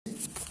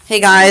Hey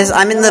guys,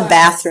 I'm in the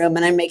bathroom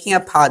and I'm making a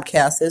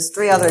podcast. There's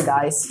 3 other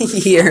guys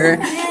here,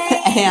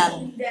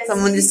 and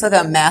someone just took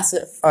a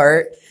massive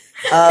fart.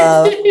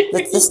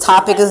 This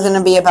topic is going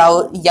to be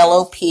about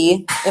yellow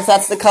pee. If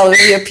that's the color of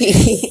your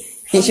pee,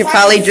 you should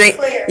probably drink.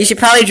 You should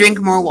probably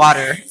drink more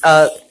water.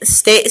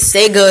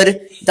 Stay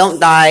good. Don't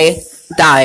die. Die.